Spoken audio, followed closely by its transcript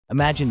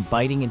Imagine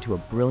biting into a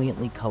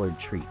brilliantly colored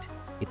treat.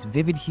 Its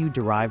vivid hue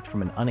derived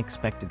from an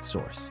unexpected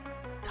source: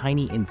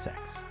 tiny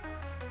insects.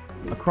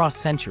 Across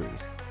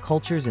centuries,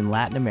 cultures in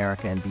Latin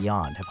America and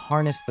beyond have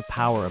harnessed the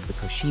power of the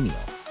cochineal,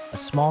 a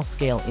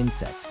small-scale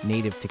insect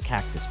native to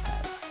cactus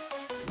pads.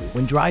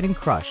 When dried and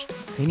crushed,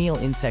 cochineal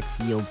insects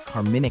yield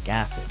carminic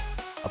acid,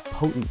 a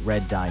potent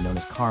red dye known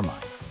as carmine.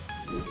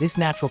 This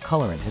natural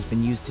colorant has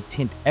been used to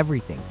tint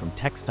everything from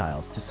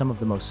textiles to some of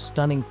the most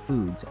stunning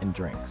foods and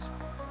drinks.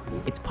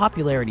 Its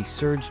popularity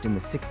surged in the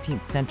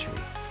 16th century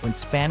when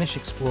Spanish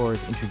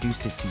explorers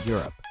introduced it to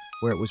Europe,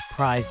 where it was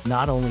prized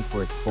not only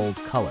for its bold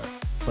color,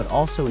 but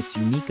also its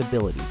unique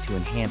ability to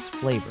enhance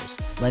flavors,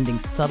 lending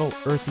subtle,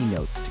 earthy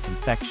notes to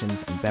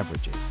confections and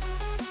beverages.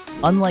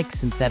 Unlike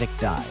synthetic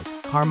dyes,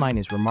 carmine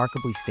is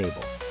remarkably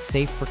stable,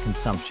 safe for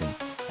consumption,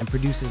 and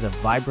produces a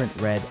vibrant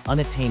red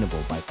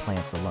unattainable by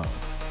plants alone.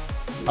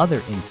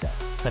 Other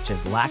insects, such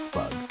as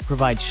lac-bugs,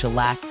 provide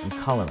shellac and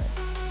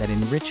colorants that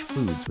enrich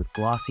foods with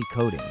glossy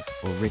coatings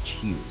or rich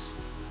hues.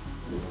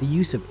 The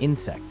use of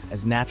insects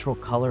as natural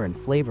color and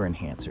flavor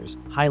enhancers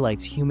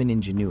highlights human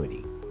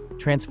ingenuity,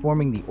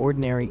 transforming the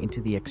ordinary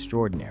into the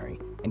extraordinary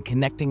and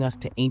connecting us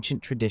to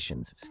ancient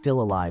traditions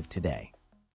still alive today.